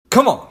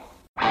Come on.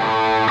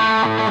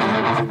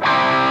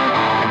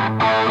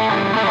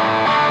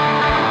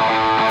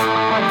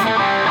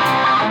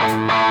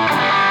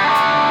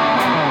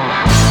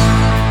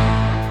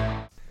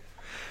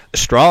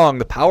 Strong,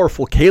 the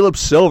powerful Caleb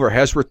Silver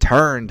has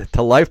returned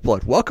to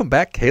Lifeblood. Welcome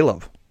back,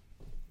 Caleb.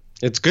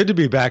 It's good to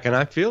be back, and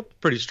I feel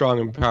pretty strong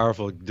and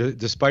powerful.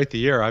 Despite the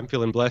year, I'm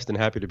feeling blessed and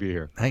happy to be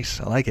here.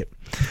 Nice. I like it.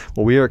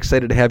 Well, we are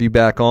excited to have you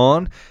back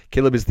on.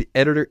 Caleb is the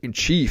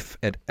editor-in-chief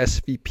and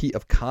SVP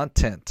of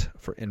content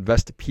for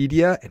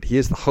Investopedia, and he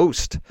is the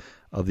host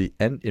of the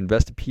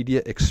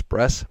Investopedia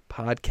Express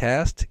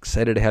podcast.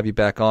 Excited to have you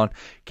back on.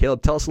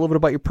 Caleb, tell us a little bit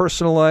about your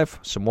personal life,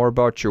 some more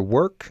about your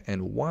work,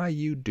 and why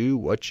you do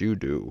what you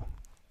do.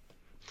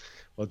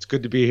 Well, it's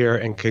good to be here,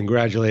 and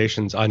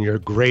congratulations on your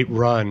great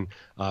run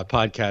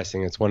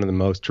podcasting. It's one of the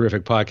most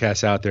terrific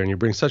podcasts out there, and you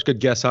bring such good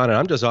guests on, and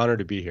I'm just honored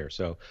to be here.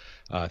 So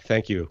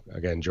thank you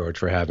again, George,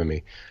 for having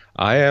me.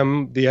 I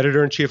am the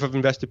editor-in-chief of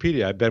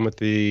Investopedia. I've been with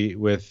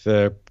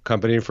the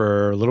company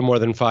for a little more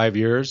than 5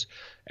 years,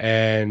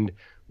 and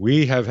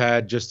we have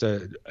had just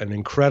an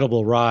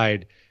incredible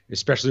ride,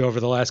 especially over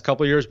the last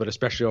couple of years, but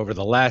especially over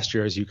the last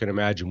year, as you can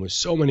imagine, with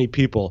so many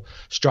people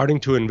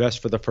starting to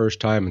invest for the first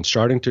time and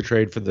starting to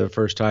trade for the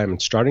first time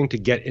and starting to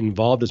get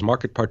involved as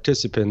market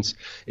participants.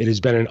 It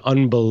has been an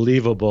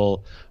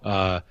unbelievable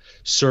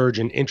surge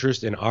in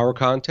interest in our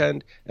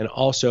content and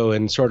also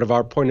in sort of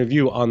our point of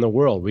view on the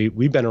world.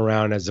 We've been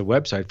around as a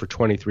website for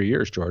 23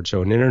 years, George.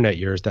 So in internet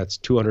years, that's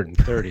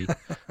 230.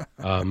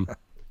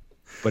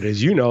 But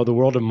as you know, the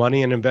world of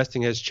money and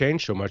investing has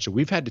changed so much. So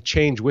we've had to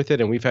change with it,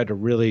 and we've had to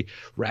really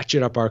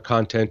ratchet up our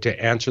content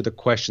to answer the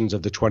questions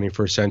of the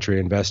 21st century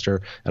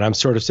investor. And I'm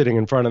sort of sitting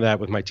in front of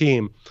that with my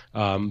team.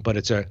 But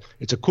it's a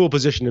cool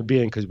position to be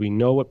in because we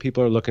know what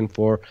people are looking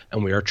for,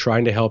 and we are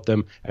trying to help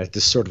them at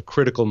this sort of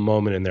critical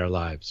moment in their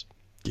lives.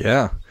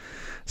 Yeah.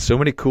 So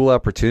many cool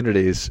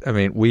opportunities. I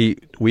mean, we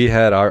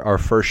had our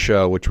first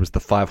show, which was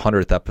the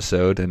 500th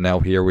episode, and now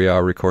here we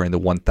are recording the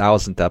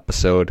 1000th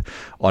episode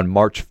on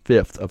March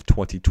 5th of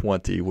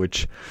 2020,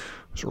 which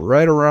was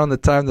right around the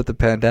time that the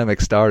pandemic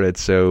started.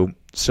 So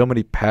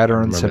many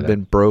patterns have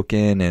been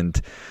broken,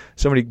 and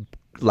so many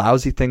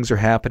lousy things are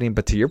happening.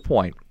 But to your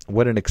point,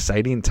 what an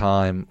exciting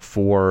time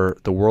for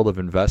the world of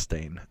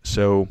investing.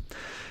 So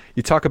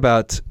you talk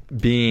about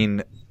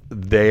being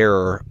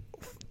there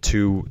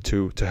to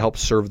help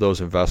serve those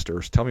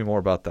investors. Tell me more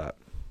about that.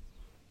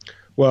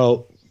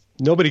 Well,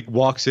 nobody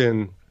walks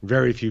in,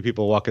 very few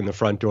people walk in the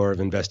front door of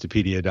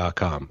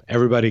Investopedia.com.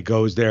 Everybody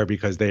goes there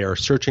because they are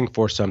searching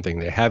for something.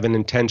 They have an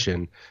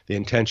intention. The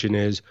intention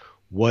is,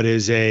 what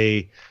is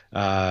a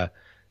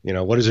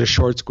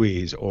short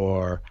squeeze,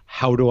 or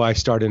how do I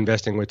start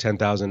investing with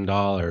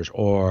 $10,000,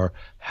 or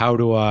how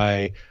do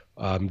I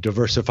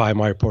diversify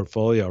my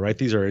portfolio, right?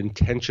 These are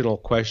intentional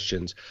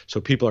questions.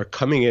 So people are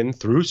coming in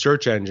through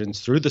search engines,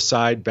 through the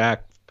side,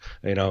 back,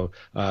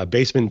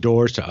 basement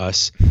doors to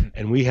us.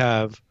 And we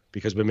have,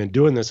 because we've been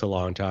doing this a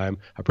long time,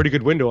 a pretty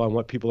good window on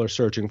what people are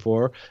searching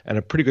for and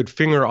a pretty good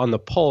finger on the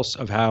pulse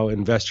of how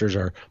investors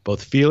are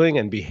both feeling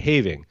and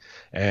behaving.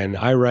 And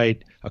I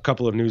write a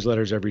couple of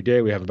newsletters every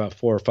day. We have about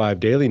 4 or 5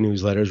 daily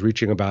newsletters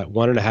reaching about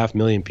 1.5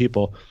 million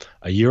people.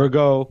 A year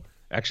ago,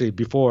 actually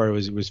before it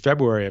was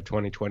February of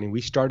 2020,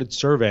 we started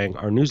surveying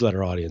our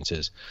newsletter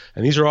audiences.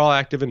 And these are all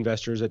active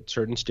investors at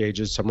certain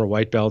stages. Some are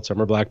white belts,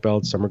 some are black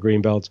belts, some are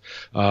green belts,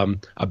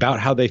 about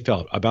how they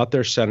felt, about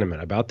their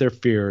sentiment, about their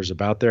fears,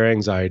 about their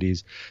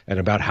anxieties, and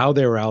about how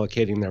they were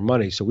allocating their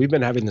money. So we've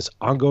been having this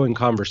ongoing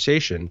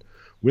conversation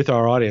with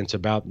our audience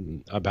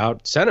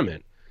about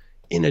sentiment.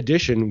 In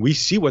addition, we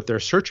see what they're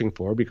searching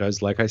for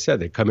because, like I said,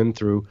 they come in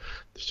through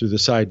the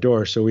side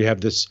door. So we have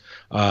this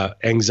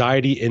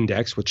anxiety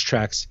index, which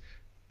tracks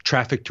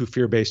traffic to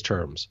fear-based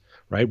terms,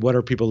 right? What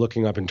are people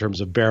looking up in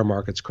terms of bear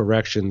markets,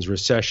 corrections,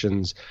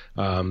 recessions,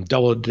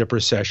 double-dip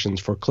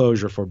recessions,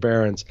 foreclosure,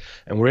 forbearance?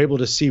 And we're able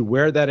to see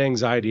where that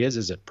anxiety is.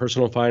 Is it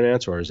personal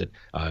finance or is it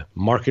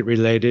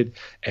market-related?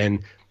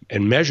 And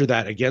measure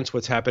that against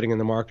what's happening in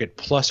the market,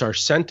 plus our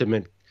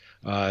sentiment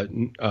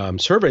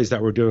surveys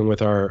that we're doing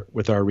with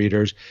our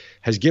readers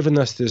has given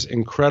us this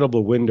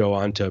incredible window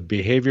onto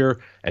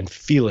behavior and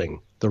feeling,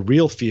 the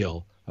real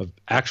feel of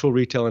actual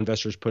retail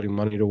investors putting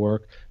money to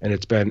work, and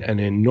it's been an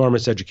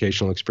enormous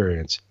educational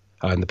experience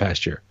in the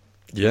past year.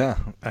 Yeah,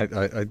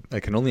 I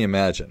can only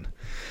imagine.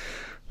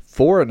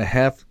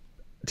 4.5.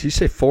 Did you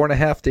say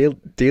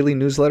 4.5 daily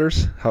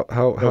newsletters? How?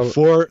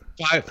 4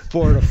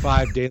 to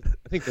 5 daily.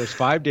 I think there's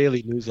 5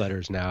 daily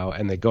newsletters now,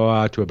 and they go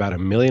out to about 1.5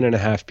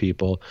 million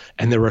people,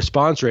 and the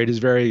response rate is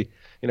very.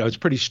 It's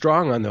pretty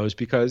strong on those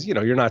because,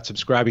 you're not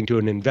subscribing to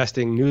an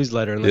investing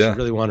newsletter unless you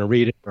really want to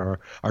read it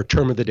our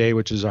term of the day,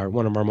 which is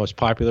one of our most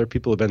popular.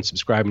 People have been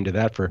subscribing to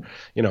that for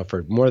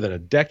more than a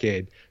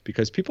decade,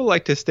 because people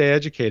like to stay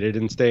educated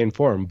and stay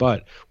informed.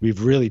 But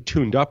we've really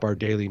tuned up our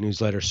daily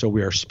newsletter, so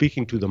we are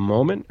speaking to the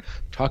moment,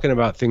 talking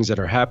about things that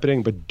are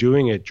happening, but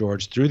doing it,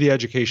 George, through the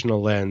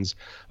educational lens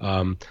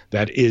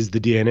that is the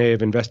DNA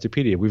of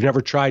Investopedia. We've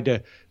never tried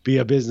to be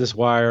a business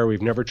wire.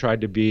 We've never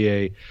tried to be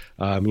a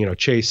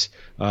chase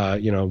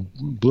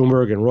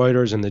Bloomberg and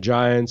Reuters and the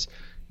giants.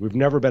 We've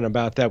never been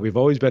about that. We've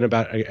always been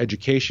about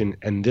education,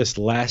 and this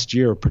last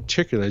year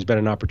particularly has been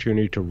an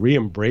opportunity to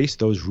re-embrace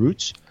those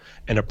roots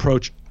and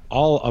approach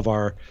all of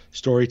our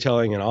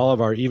storytelling and all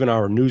of even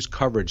our news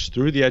coverage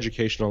through the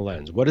educational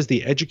lens. What does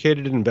the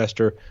educated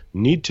investor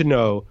need to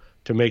know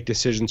to make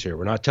decisions here?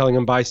 We're not telling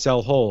them buy,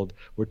 sell, hold.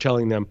 We're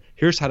telling them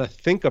here's how to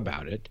think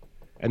about it,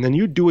 and then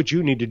you do what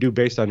you need to do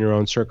based on your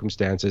own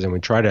circumstances, and we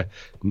try to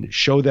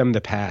show them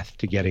the path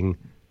to getting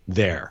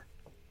there.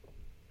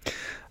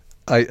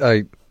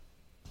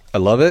 I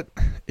love it,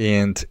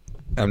 and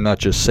I'm not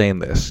just saying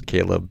this,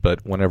 Caleb,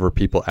 but whenever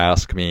people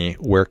ask me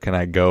where can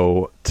I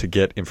go to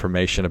get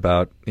information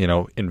about,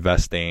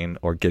 investing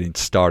or getting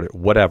started,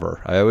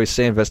 whatever, I always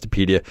say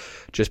Investopedia,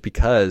 just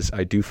because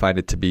I do find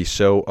it to be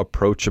so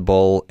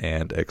approachable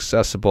and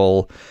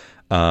accessible.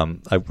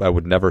 I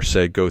would never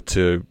say go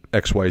to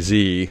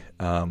XYZ,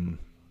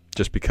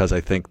 just because I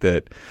think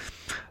that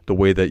the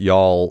way that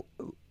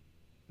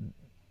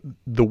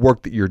the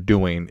work that you're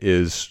doing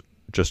is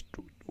just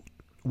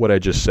what I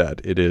just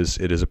said. It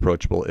is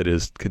approachable, it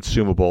is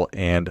consumable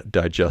and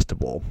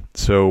digestible.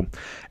 So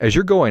as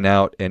you're going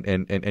out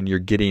and you're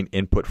getting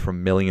input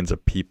from millions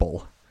of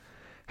people,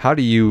 how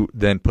do you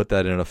then put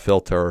that in a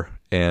filter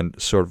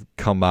and sort of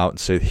come out and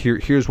say,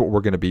 here's what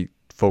we're going to be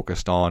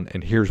focused on,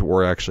 and here's what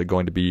we're actually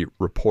going to be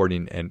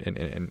reporting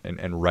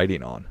and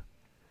writing on?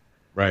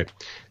 Right.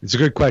 It's a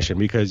good question,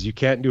 because you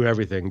can't do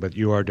everything, but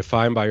you are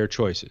defined by your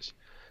choices.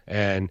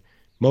 And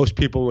most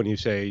people, when you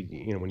say,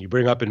 when you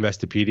bring up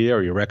Investopedia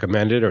or you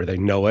recommend it or they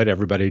know it,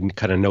 everybody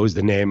kind of knows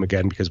the name,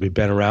 again, because we've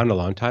been around a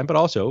long time, but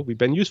also we've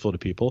been useful to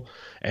people.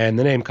 And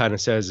the name kind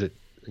of says it,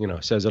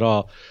 says it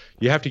all.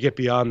 You have to get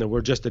beyond that.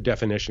 We're just a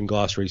definition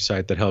glossary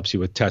site that helps you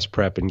with test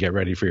prep and get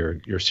ready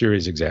for your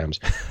series exams.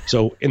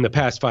 So in the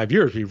past 5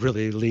 years, we've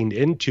really leaned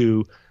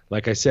into,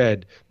 like I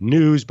said,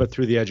 news, but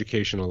through the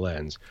educational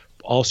lens.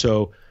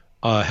 Also,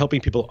 helping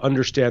people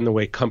understand the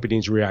way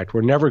companies react.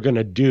 We're never going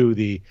to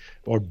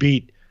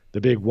beat the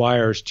big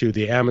wires to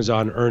the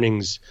Amazon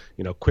earnings,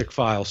 quick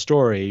file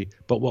story.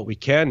 But what we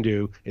can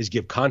do is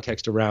give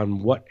context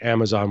around what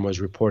Amazon was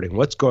reporting,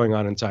 what's going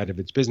on inside of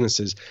its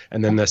businesses.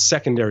 And then the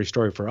secondary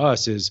story for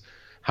us is,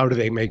 how do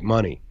they make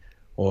money?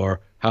 Or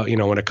how,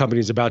 when a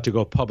company is about to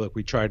go public,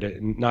 we try to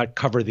not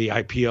cover the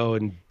IPO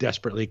and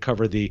desperately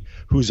cover the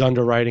who's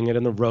underwriting it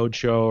in the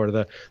roadshow or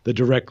the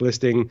direct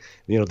listing,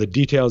 the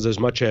details, as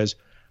much as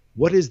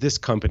what is this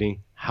company?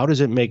 How does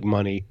it make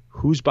money?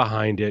 Who's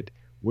behind it?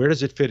 Where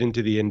does it fit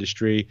into the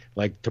industry?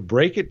 Like, to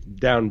break it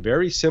down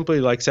very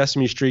simply, like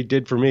Sesame Street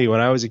did for me when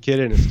I was a kid,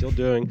 and it's still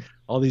doing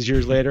all these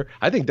years later.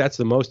 I think that's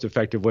the most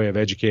effective way of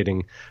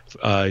educating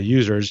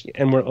users.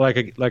 And we're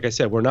like I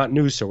said, we're not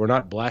news, so we're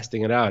not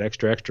blasting it out,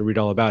 extra, read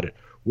all about it.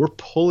 We're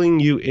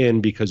pulling you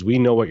in because we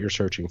know what you're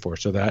searching for.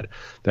 So that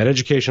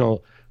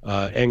educational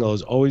angle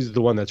is always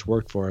the one that's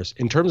worked for us.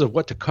 In terms of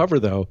what to cover,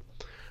 though,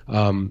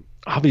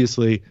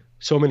 obviously,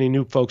 so many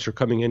new folks are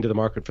coming into the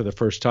market for the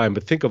first time,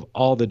 but think of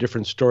all the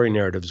different story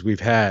narratives we've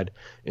had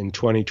in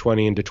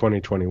 2020 into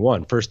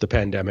 2021. First, the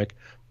pandemic,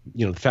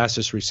 the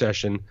fastest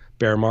recession,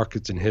 bear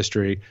markets in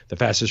history, the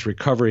fastest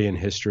recovery in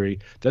history,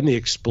 then the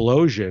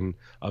explosion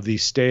of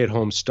these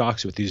stay-at-home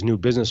stocks with these new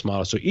business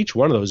models. So each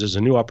one of those is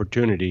a new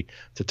opportunity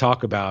to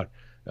talk about,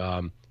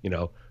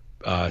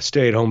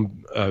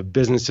 stay-at-home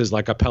businesses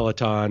like a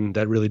Peloton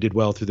that really did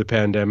well through the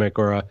pandemic,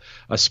 or a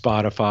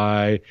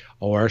Spotify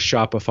or a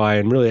Shopify,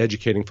 and really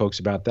educating folks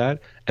about that.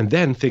 And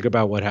then think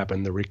about what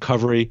happened, the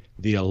recovery,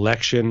 the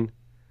election.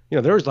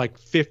 There was like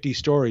 50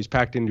 stories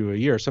packed into a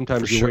year.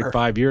 Sometimes you wait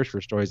 5 years for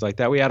stories like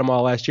that. We had them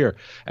all last year.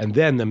 And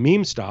then the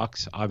meme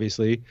stocks,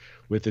 obviously,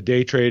 with the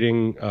day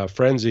trading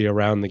frenzy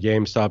around the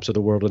GameStops of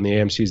the world and the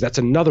AMCs. That's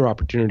another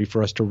opportunity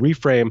for us to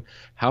reframe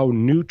how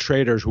new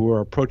traders who are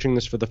approaching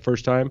this for the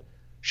first time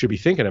should be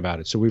thinking about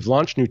it. So we've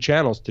launched new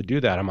channels to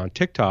do that. I'm on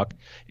TikTok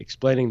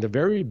explaining the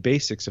very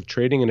basics of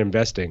trading and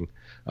investing,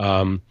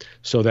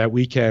 so that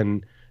we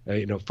can,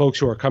 folks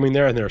who are coming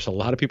there, and there's a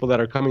lot of people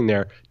that are coming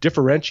there,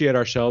 differentiate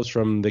ourselves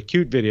from the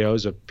cute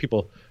videos of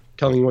people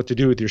telling you what to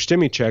do with your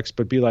stimmy checks,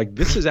 but be like,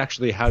 this is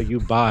actually how you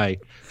buy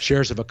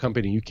shares of a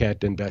company you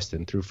can't invest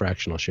in through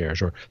fractional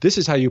shares, or this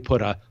is how you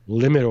put a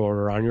limit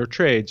order on your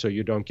trade so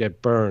you don't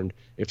get burned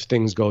if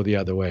things go the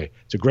other way.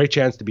 It's a great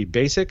chance to be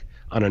basic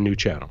on a new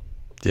channel.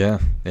 Yeah,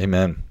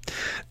 amen.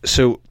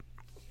 So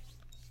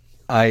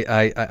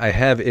I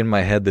have in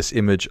my head this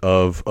image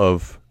of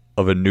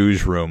a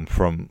newsroom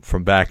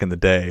from back in the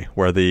day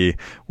where the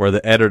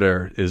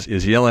editor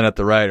is yelling at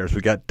the writers,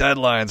 we got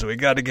deadlines, we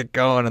got to get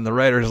going, and the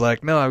writer's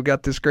like, no, I've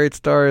got this great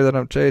story that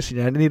I'm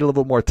chasing, I need a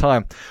little bit more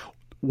time.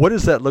 What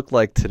does that look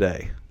like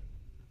today?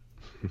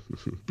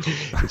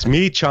 It's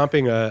me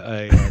chomping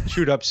a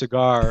chewed up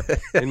cigar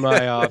in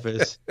my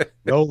office,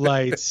 no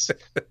lights,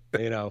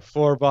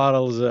 4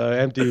 bottles of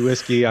empty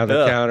whiskey on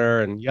the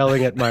counter, and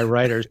yelling at my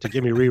writers to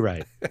give me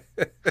rewrite.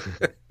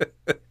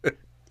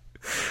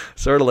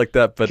 Sort of like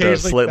that, but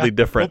slightly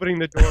different. Opening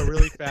the door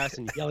really fast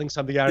and yelling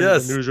something out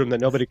of the newsroom that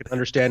nobody can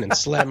understand, and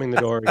slamming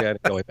the door again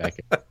and going back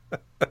in.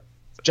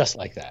 Just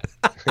like that.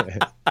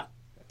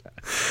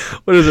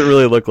 What does it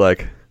really look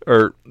like?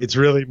 Or it's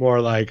really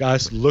more like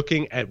us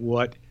looking at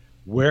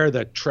where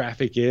the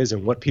traffic is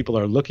and what people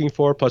are looking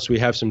for. Plus, we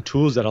have some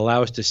tools that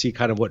allow us to see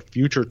kind of what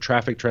future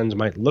traffic trends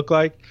might look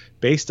like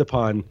based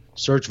upon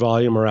search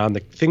volume around the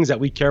things that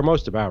we care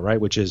most about, right?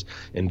 Which is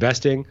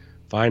investing,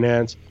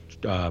 finance,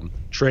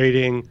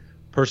 trading,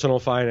 personal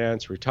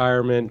finance,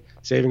 retirement,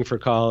 saving for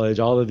college,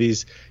 all of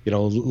these,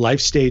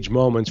 life stage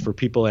moments for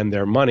people and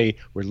their money.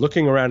 We're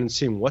looking around and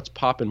seeing what's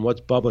popping,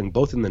 what's bubbling,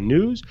 both in the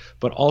news,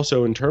 but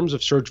also in terms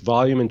of search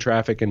volume and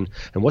traffic and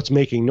what's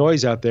making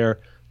noise out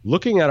there,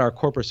 looking at our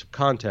corpus of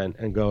content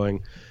and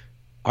going,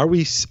 are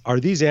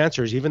these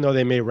answers, even though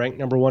they may rank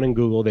number 1 in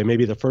Google, they may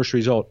be the first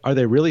result, are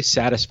they really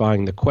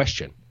satisfying the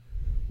question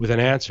with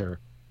an answer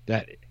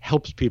that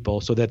helps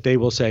people so that they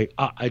will say,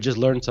 I just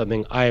learned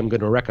something, I am going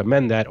to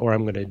recommend that, or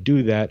I'm going to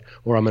do that,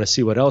 or I'm going to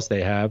see what else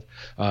they have,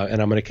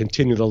 and I'm going to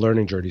continue the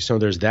learning journey. So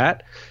there's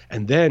that.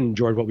 And then,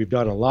 George, what we've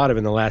done a lot of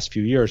in the last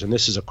few years, and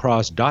this is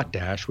across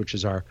Dotdash, which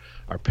is our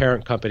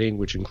parent company,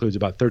 which includes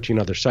about 13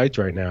 other sites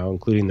right now,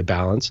 including The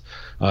Balance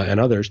and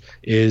others,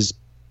 is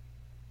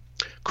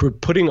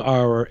putting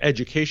our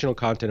educational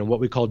content in what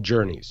we call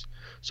journeys.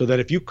 So that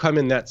if you come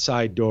in that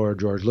side door,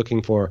 George,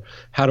 looking for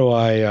how do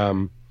I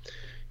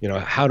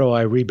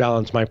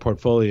rebalance my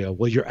portfolio?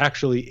 Well, you're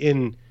actually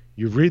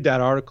you read that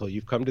article,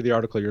 you've come to the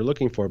article you're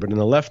looking for, but in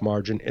the left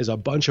margin is a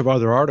bunch of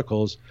other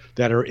articles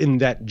that are in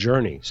that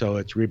journey. So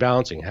it's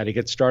rebalancing, how to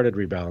get started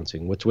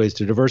rebalancing, what's ways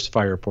to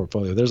diversify your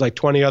portfolio. There's like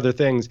 20 other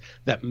things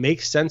that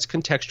make sense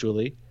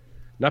contextually,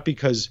 not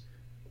because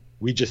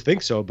we just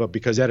think so, but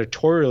because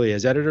editorially,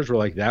 as editors, we're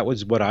like, that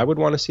was what I would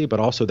want to see, but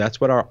also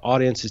that's what our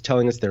audience is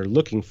telling us they're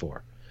looking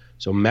for.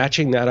 So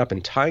matching that up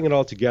and tying it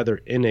all together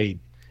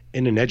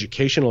in an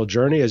educational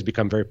journey has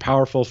become very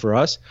powerful for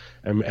us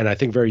and I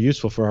think very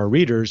useful for our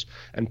readers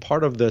and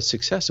part of the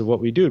success of what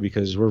we do,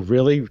 because we're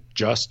really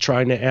just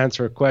trying to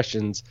answer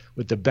questions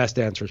with the best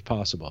answers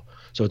possible.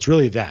 So it's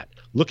really that,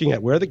 looking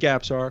at where the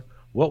gaps are,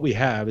 what we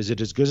have, is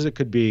it as good as it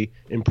could be,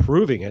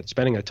 improving it,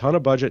 spending a ton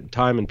of budget,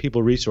 time, and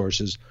people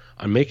resources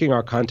on making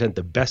our content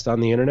the best on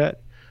the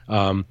internet,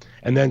 and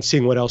then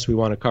seeing what else we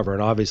want to cover.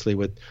 And obviously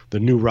with the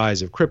new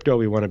rise of crypto,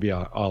 we want to be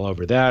all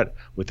over that.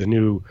 With the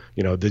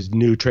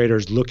new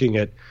traders looking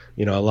at,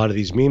 a lot of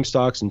these meme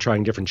stocks and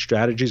trying different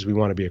strategies, we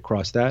want to be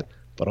across that.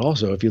 But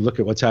also, if you look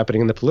at what's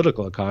happening in the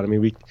political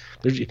economy,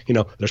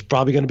 there's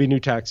probably going to be new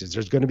taxes.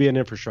 There's going to be an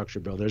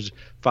infrastructure bill. There's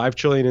 $5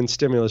 trillion in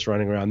stimulus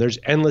running around. There's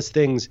endless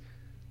things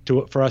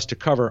for us to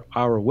cover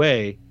our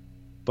way,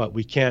 but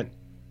we can't.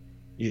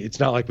 It's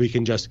not like we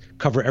can just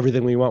cover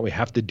everything we want. We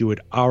have to do it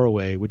our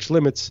way, which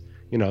limits,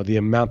 the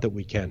amount that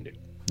we can do.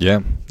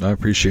 Yeah, I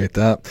appreciate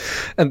that.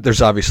 And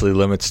there's obviously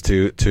limits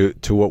to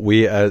what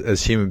we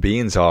as human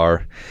beings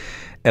are.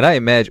 And I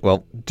imagine,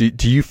 well,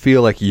 do you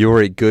feel like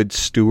you're a good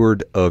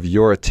steward of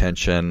your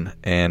attention,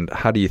 and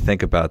how do you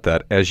think about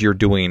that as you're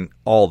doing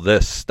all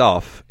this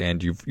stuff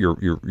and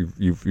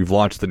you've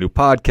launched the new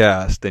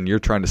podcast and you're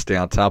trying to stay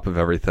on top of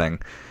everything?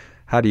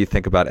 How do you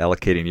think about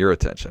allocating your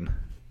attention?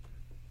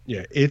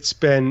 Yeah, it's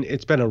been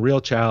a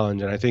real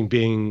challenge, and I think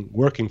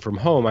working from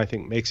home, I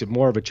think makes it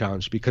more of a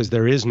challenge, because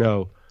there is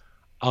no,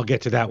 I'll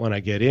get to that when I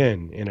get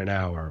in an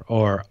hour,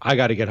 or I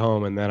got to get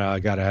home and then I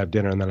got to have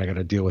dinner and then I got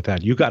to deal with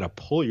that. You got to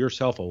pull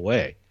yourself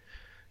away,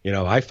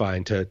 I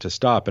find, to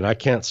stop. And I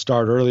can't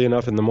start early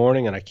enough in the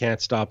morning and I can't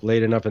stop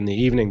late enough in the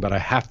evening, but I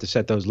have to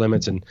set those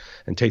limits and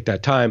take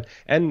that time.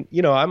 And,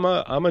 I'm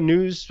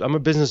a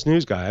business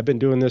news guy. I've been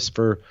doing this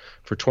for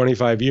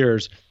 25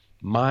 years.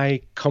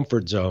 My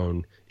comfort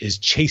zone is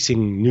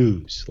chasing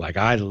news. Like,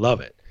 I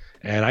love it.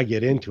 And I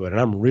get into it, and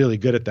I'm really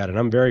good at that. And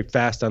I'm very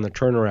fast on the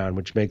turnaround,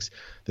 which makes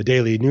the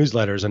daily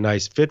newsletters a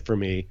nice fit for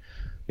me.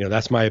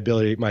 That's my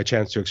ability, my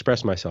chance to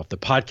express myself. The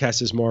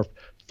podcast is more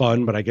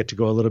fun, but I get to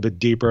go a little bit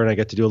deeper, and I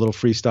get to do a little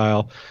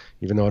freestyle,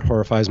 even though it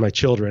horrifies my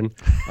children.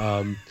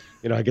 I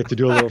get to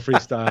do a little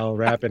freestyle,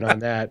 rapping on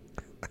that.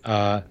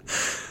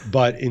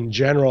 But in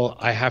general,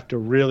 I have to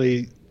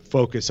really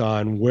focus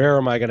on where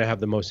am I going to have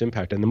the most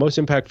impact. And the most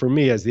impact for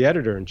me as the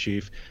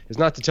editor-in-chief is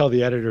not to tell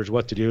the editors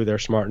what to do. They're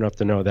smart enough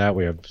to know that.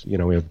 We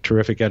have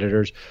terrific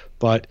editors,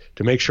 but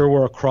to make sure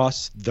we're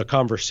across the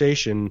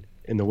conversation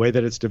in the way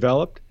that it's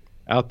developed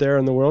out there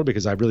in the world,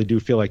 because I really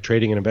do feel like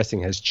trading and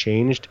investing has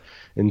changed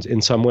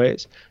in some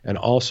ways, and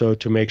also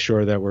to make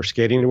sure that we're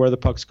skating to where the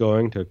puck's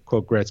going, to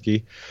quote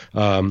Gretzky,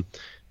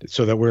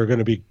 so that we're going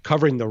to be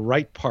covering the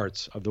right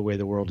parts of the way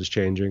the world is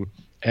changing,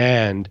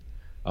 and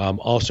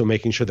also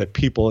making sure that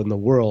people in the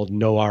world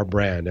know our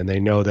brand, and they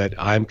know that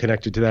I'm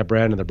connected to that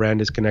brand and the brand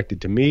is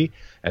connected to me,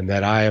 and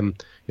that I am,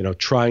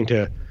 trying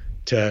to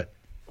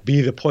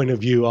be the point of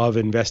view of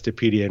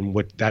Investopedia, and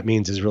what that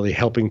means is really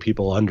helping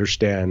people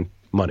understand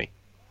money.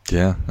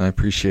 Yeah, I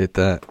appreciate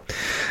that.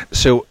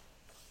 So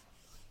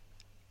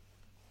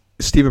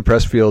Stephen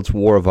Pressfield's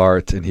War of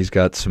Art, and he's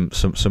got some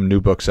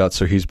new books out,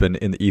 so he's been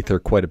in the ether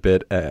quite a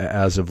bit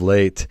as of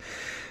late.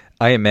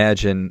 I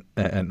imagine,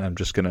 and I'm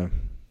just going to,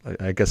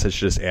 I guess I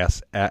should just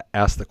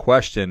ask the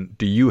question,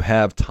 do you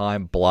have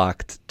time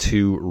blocked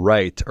to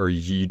write, or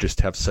you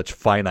just have such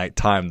finite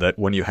time that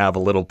when you have a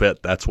little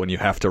bit, that's when you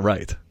have to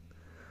write?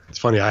 It's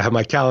funny. I have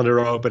my calendar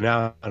open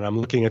now, and I'm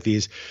looking at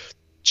these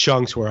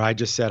chunks where I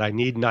just said I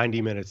need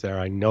 90 minutes there.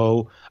 I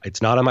know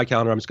it's not on my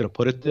calendar. I'm just going to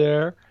put it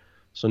there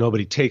so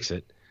nobody takes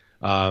it.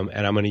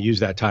 And I'm going to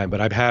use that time.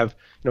 But I have,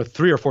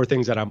 3 or 4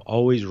 things that I'm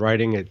always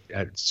writing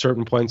at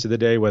certain points of the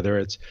day, whether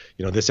it's,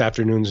 this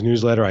afternoon's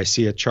newsletter, I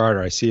see a chart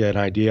or I see an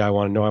idea I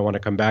want to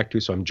come back to.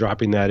 So I'm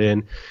dropping that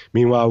in.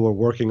 Meanwhile, we're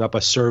working up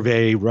a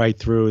survey right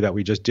through that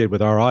we just did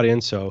with our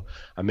audience. So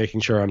I'm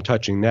making sure I'm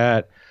touching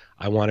that.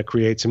 I want to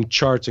create some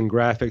charts and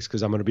graphics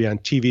because I'm going to be on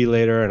TV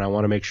later. And I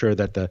want to make sure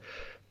that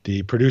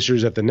the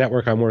producers at the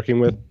network I'm working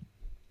with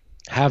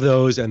have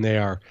those, and they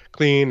are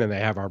clean, and they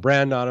have our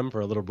brand on them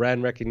for a little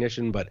brand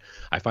recognition. But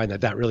I find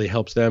that really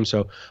helps them.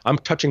 So I'm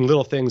touching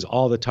little things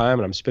all the time,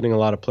 and I'm spinning a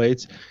lot of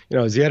plates.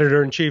 As the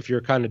editor-in-chief, you're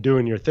kind of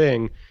doing your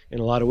thing in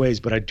a lot of ways.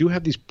 But I do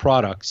have these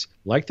products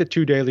like the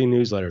 2 daily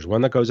newsletters,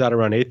 one that goes out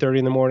around 8:30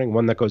 in the morning,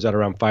 one that goes out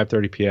around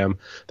 5:30 p.m.,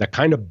 that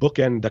kind of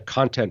bookend the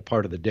content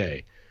part of the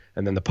day.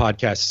 And then the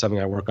podcast is something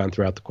I work on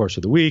throughout the course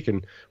of the week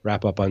and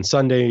wrap up on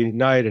Sunday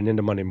night and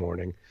into Monday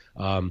morning.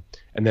 And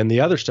then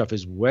the other stuff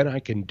is when I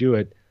can do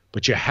it,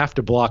 but you have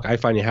to block. I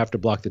find you have to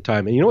block the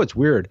time. And what's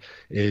weird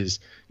is,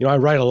 I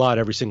write a lot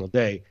every single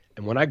day.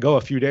 And when I go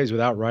a few days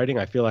without writing,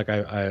 I feel like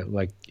I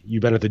like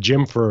you've been at the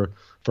gym for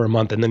a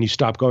month, and then you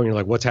stop going. You're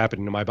like, what's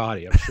happening to my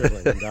body? I'm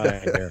shriveling and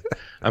dying here.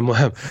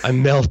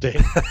 I'm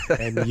melting.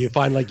 And you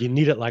find like you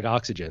need it like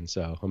oxygen.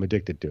 So I'm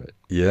addicted to it.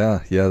 Yeah,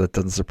 that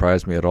doesn't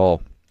surprise me at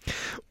all.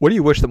 What do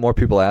you wish that more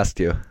people asked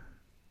you?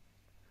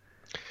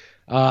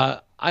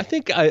 I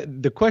think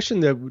the question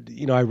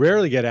that I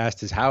rarely get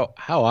asked is how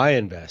I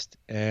invest,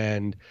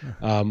 and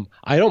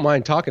I don't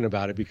mind talking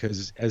about it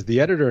because as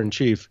the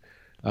editor-in-chief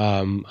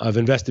of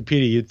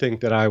Investopedia, you'd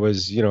think that I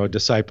was a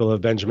disciple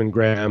of Benjamin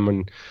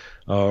Graham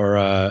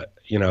or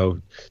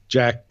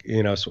Jack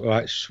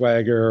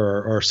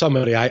Schwager or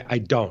somebody. I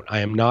don't. I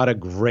am not a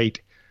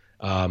great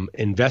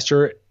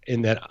investor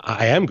in that.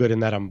 I am good in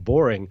that I'm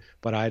boring,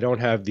 but I don't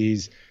have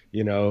these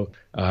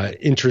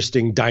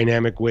interesting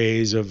dynamic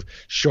ways of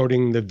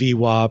shorting the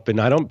VWAP. And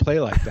I don't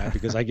play like that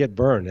because I get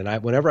burned.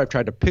 And whenever I've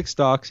tried to pick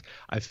stocks,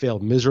 I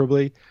failed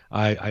miserably.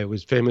 I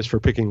was famous for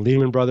picking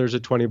Lehman Brothers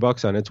at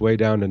 $20 on its way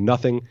down to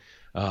nothing.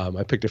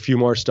 I picked a few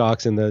more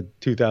stocks in the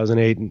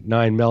 2008-9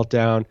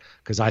 meltdown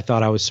because I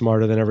thought I was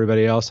smarter than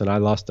everybody else. And I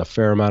lost a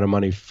fair amount of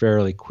money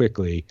fairly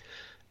quickly.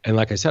 And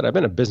like I said, I've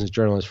been a business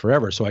journalist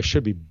forever, so I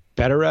should be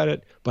better at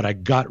it. But I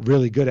got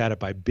really good at it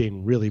by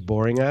being really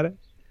boring at it.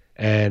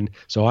 And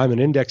so I'm an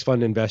index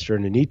fund investor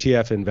and an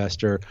ETF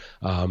investor.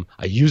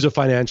 I use a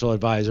financial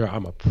advisor.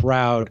 I'm a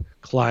proud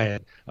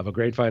client of a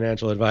great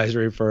financial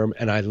advisory firm,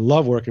 and I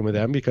love working with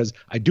them because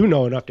I do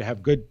know enough to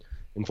have good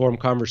informed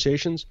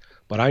conversations,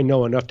 but I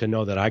know enough to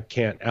know that I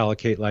can't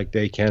allocate like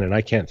they can, and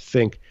I can't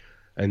think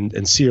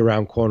and see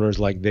around corners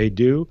like they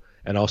do,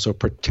 and also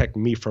protect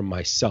me from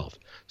myself.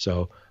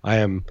 So I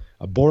am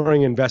a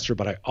boring investor,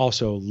 but I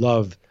also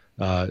love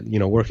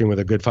working with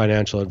a good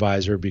financial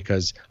advisor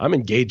because I'm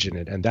engaged in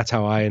it, and that's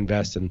how I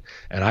invest. And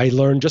I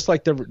learn just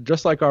like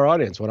our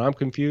audience. When I'm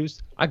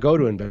confused, I go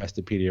to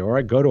Investopedia, or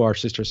I go to our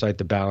sister site,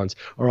 The Balance,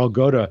 or I'll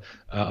go to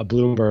a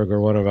Bloomberg or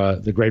one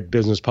of the great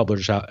business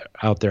publishers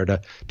out there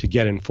to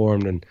get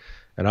informed. And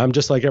I'm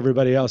just like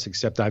everybody else,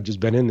 except I've just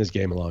been in this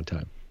game a long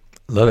time.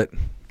 Love it.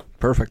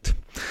 Perfect.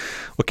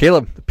 Well,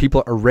 Caleb,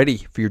 people are ready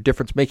for your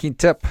difference-making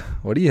tip.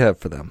 What do you have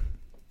for them?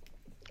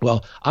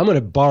 Well, I'm going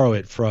to borrow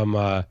it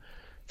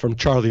from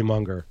Charlie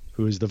Munger,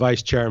 who is the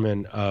vice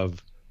chairman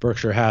of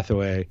Berkshire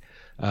Hathaway.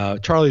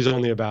 Charlie's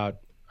only about,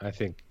 I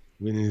think,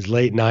 in his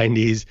late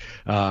 90s,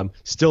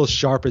 still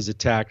sharp as a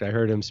tack. I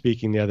heard him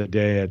speaking the other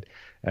day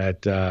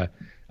at the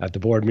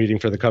board meeting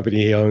for the company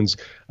he owns.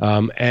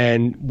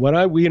 And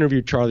when we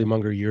interviewed Charlie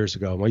Munger years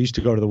ago, I used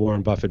to go to the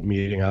Warren Buffett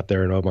meeting out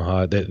there in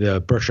Omaha,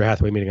 the Berkshire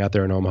Hathaway meeting out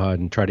there in Omaha,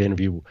 and try to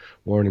interview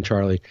Warren and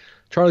Charlie.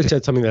 Charlie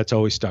said something that's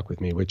always stuck with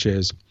me, which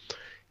is,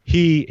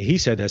 He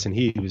said this, and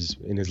he was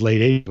in his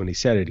late 80s when he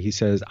said it. He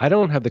says, I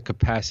don't have the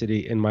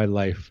capacity in my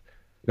life.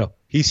 No,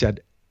 he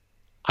said,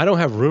 I don't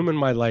have room in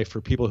my life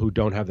for people who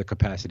don't have the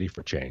capacity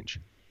for change.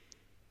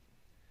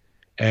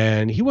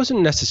 And he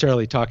wasn't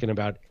necessarily talking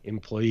about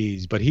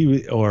employees, but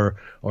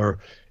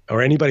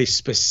or anybody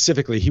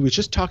specifically. He was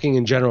just talking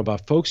in general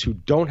about folks who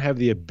don't have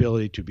the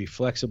ability to be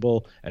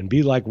flexible and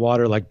be like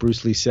water, like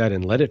Bruce Lee said,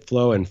 and let it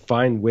flow and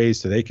find ways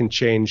so they can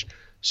change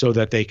so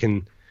that they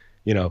can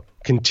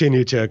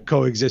continue to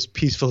coexist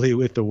peacefully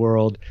with the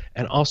world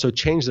and also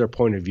change their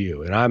point of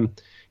view. And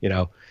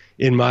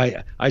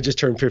I just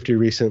turned 50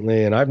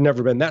 recently, and I've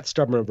never been that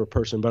stubborn of a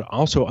person, but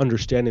also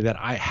understanding that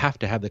I have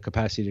to have the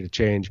capacity to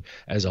change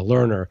as a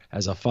learner,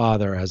 as a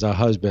father, as a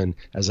husband,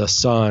 as a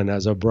son,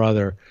 as a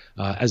brother,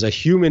 as a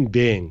human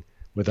being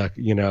with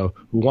who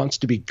wants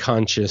to be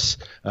conscious,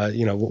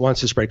 wants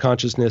to spread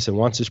consciousness and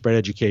wants to spread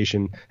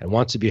education and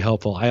wants to be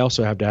helpful. I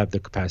also have to have the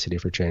capacity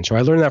for change. So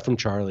I learned that from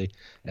Charlie,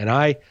 and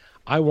I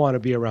want to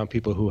be around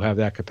people who have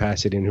that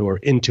capacity and who are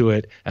into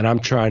it, and I'm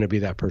trying to be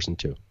that person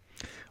too.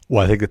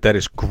 Well, I think that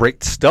is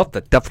great stuff.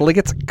 That definitely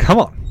gets it. Come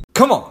on.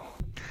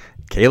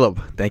 Caleb,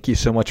 thank you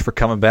so much for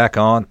coming back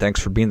on. Thanks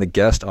for being the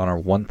guest on our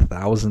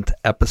 1000th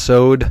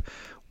episode.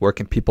 Where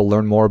can people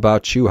learn more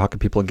about you? How can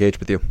people engage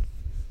with you?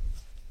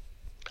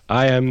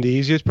 I am the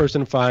easiest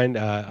person to find.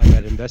 I'm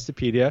at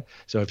Investopedia.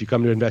 So if you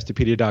come to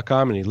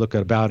Investopedia.com and you look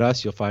at About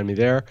Us, you'll find me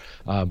there.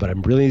 But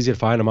I'm really easy to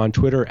find. I'm on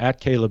Twitter at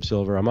Caleb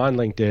Silver. I'm on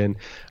LinkedIn.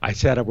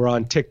 We're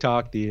on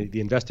TikTok, the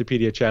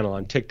Investopedia channel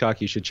on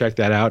TikTok. You should check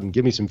that out and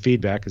give me some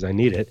feedback because I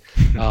need it.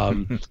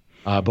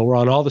 But we're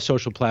on all the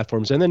social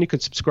platforms. And then you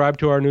could subscribe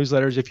to our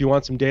newsletters if you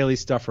want some daily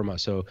stuff from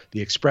us. So the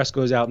Express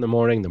goes out in the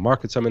morning, the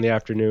Market Some in the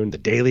afternoon, the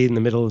Daily in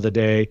the middle of the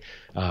day,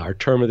 our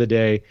Term of the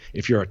Day.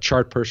 If you're a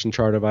chart person,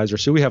 Chart Advisor.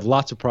 So we have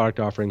lots of product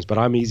offerings, but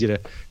I'm easy to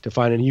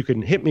find. And you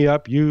can hit me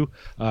up. You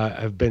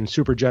have been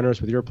super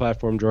generous with your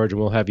platform, George, and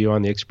we'll have you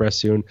on the Express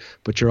soon.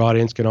 But your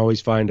audience can always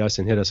find us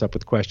and hit us up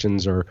with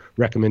questions or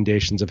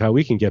recommendations of how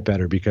we can get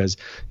better. Because,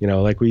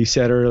 like we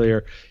said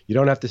earlier, you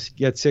don't have to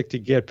get sick to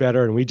get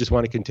better, and we just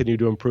want to continue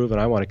to improve. And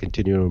I want to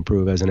continue to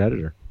improve as an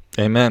editor.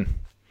 Amen.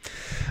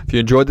 If you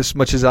enjoyed this as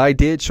much as I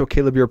did, show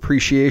Caleb your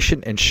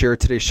appreciation and share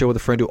today's show with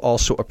a friend who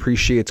also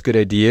appreciates good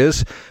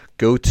ideas.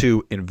 Go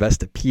to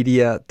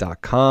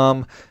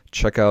Investopedia.com.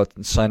 Check out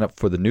and sign up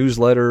for the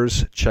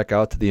newsletters. Check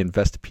out the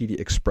Investopedia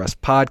Express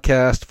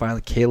podcast.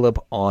 Finally, Caleb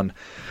on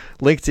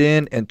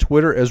LinkedIn and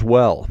Twitter as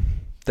well.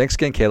 Thanks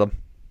again, Caleb.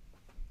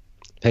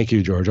 Thank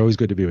you, George. Always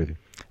good to be with you.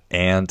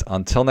 And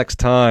until next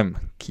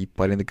time, keep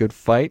fighting the good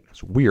fight.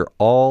 We are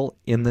all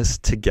in this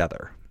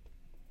together.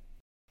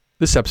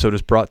 This episode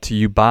is brought to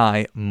you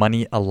by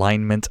Money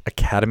Alignment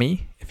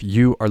Academy. If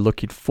you are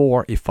looking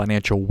for a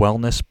financial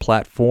wellness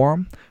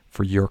platform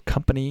for your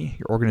company,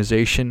 your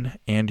organization,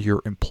 and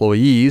your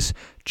employees,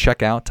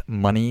 check out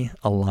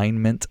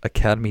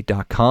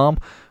moneyalignmentacademy.com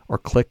or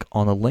click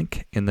on the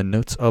link in the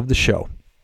notes of the show.